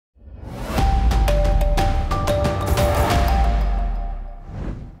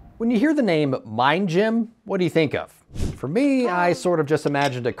When you hear the name MindGym, what do you think of? For me, I sort of just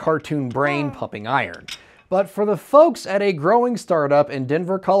imagined a cartoon brain pumping iron. But for the folks at a growing startup in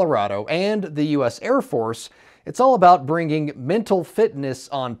Denver, Colorado, and the US Air Force, it's all about bringing mental fitness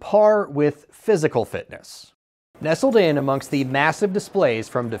on par with physical fitness. Nestled in amongst the massive displays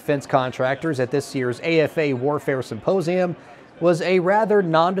from defense contractors at this year's AFA Warfare Symposium was a rather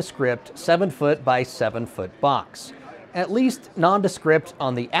nondescript 7-foot by 7-foot box. At least nondescript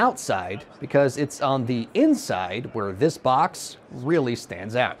on the outside, because it's on the inside where this box really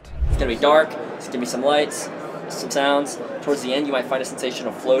stands out. It's gonna be dark, it's gonna be some lights, some sounds. Towards the end, you might find a sensation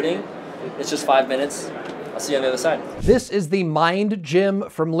of floating. It's just 5 minutes. I'll see you on the other side. This is the MindGym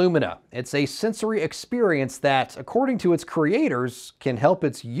from Lumena. It's a sensory experience that, according to its creators, can help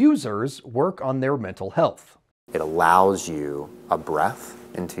its users work on their mental health. It allows you a breath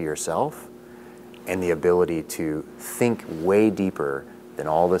into yourself and the ability to think way deeper than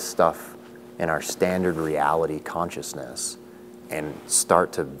all this stuff in our standard reality consciousness and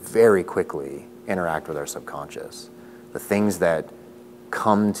start to very quickly interact with our subconscious. The things that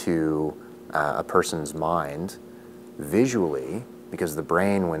come to a person's mind visually, because the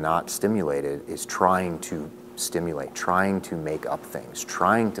brain, when not stimulated, is trying to stimulate, trying to make up things,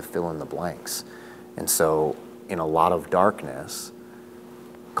 trying to fill in the blanks. And so in a lot of darkness,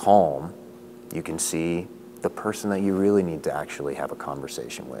 calm, you can see the person that you really need to actually have a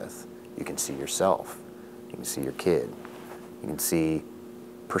conversation with. You can see yourself. You can see your kid. You can see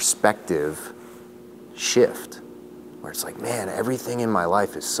perspective shift, where it's like, man, everything in my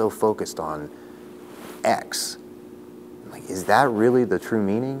life is so focused on X. Like, is that really the true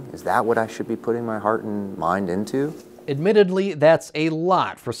meaning? Is that what I should be putting my heart and mind into? Admittedly, that's a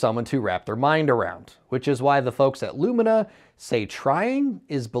lot for someone to wrap their mind around, which is why the folks at Lumena say trying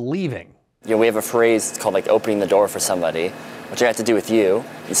is believing. You know, we have a phrase called like opening the door for somebody, which I got to do with you.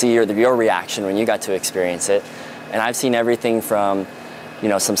 You see your reaction when you got to experience it. And I've seen everything from, you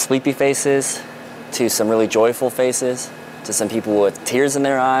know, some sleepy faces to some really joyful faces to some people with tears in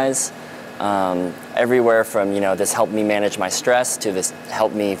their eyes. Everywhere from, you know, this helped me manage my stress to this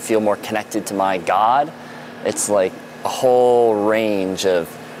helped me feel more connected to my God. It's like a whole range of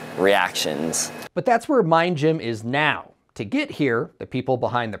reactions. But that's where MindGym is now. To get here, the people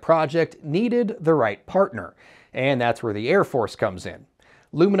behind the project needed the right partner, and that's where the Air Force comes in.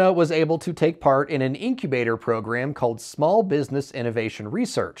 Lumena was able to take part in an incubator program called Small Business Innovation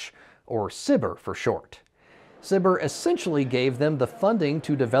Research, or SBIR for short. SBIR essentially gave them the funding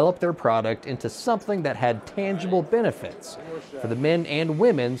to develop their product into something that had tangible benefits for the men and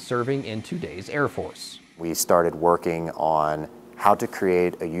women serving in today's Air Force. We started working on how to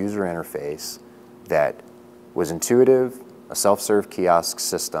create a user interface that was intuitive, a self-serve kiosk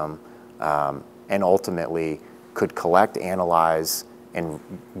system, and ultimately could collect, analyze, and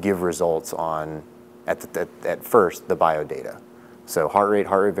give results on, at first, the biodata. So heart rate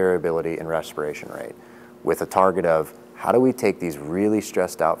variability, and respiration rate, with a target of how do we take these really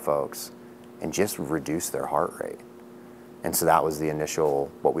stressed out folks and just reduce their heart rate? And so that was the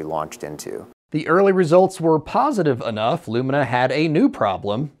initial, what we launched into. The early results were positive enough. Lumena had a new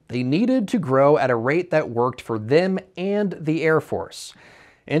problem. They needed to grow at a rate that worked for them and the Air Force.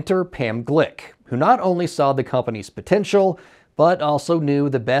 Enter Pam Glick, who not only saw the company's potential, but also knew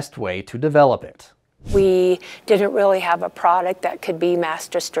the best way to develop it. We didn't really have a product that could be mass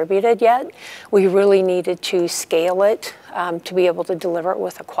distributed yet. We really needed to scale it to be able to deliver it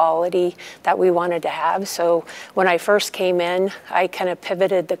with the quality that we wanted to have. So when I first came in, I kind of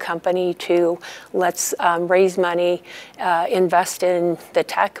pivoted the company to let's raise money, invest in the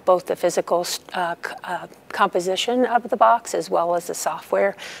tech, both the physical composition of the box as well as the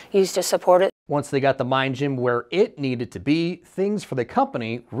software used to support it. Once they got the MindGym where it needed to be, things for the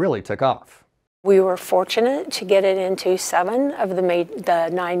company really took off. We were fortunate to get it into 7 of the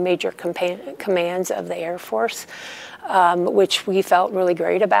 9 major commands of the Air Force, which we felt really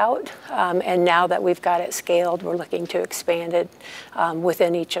great about. And now that we've got it scaled, we're looking to expand it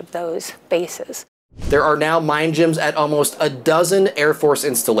within each of those bases. There are now MindGyms at almost a dozen Air Force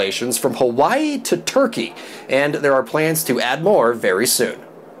installations from Hawaii to Turkey, and there are plans to add more very soon.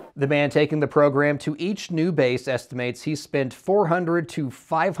 The man taking the program to each new base estimates he spent 400 to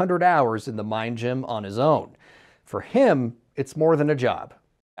 500 hours in the MindGym on his own. For him, it's more than a job.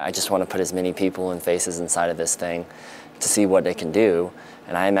 I just want to put as many people and faces inside of this thing to see what it can do.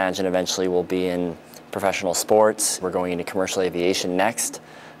 And I imagine eventually we'll be in professional sports. We're going into commercial aviation next.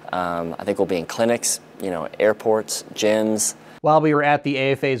 I think we'll be in clinics, you know, airports, gyms. While we were at the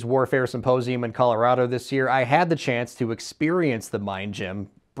AFA's Warfare Symposium in Colorado this year, I had the chance to experience the MindGym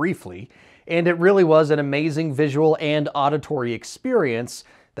briefly, and it really was an amazing visual and auditory experience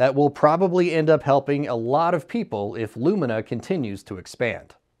that will probably end up helping a lot of people if Lumena continues to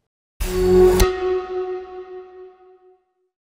expand.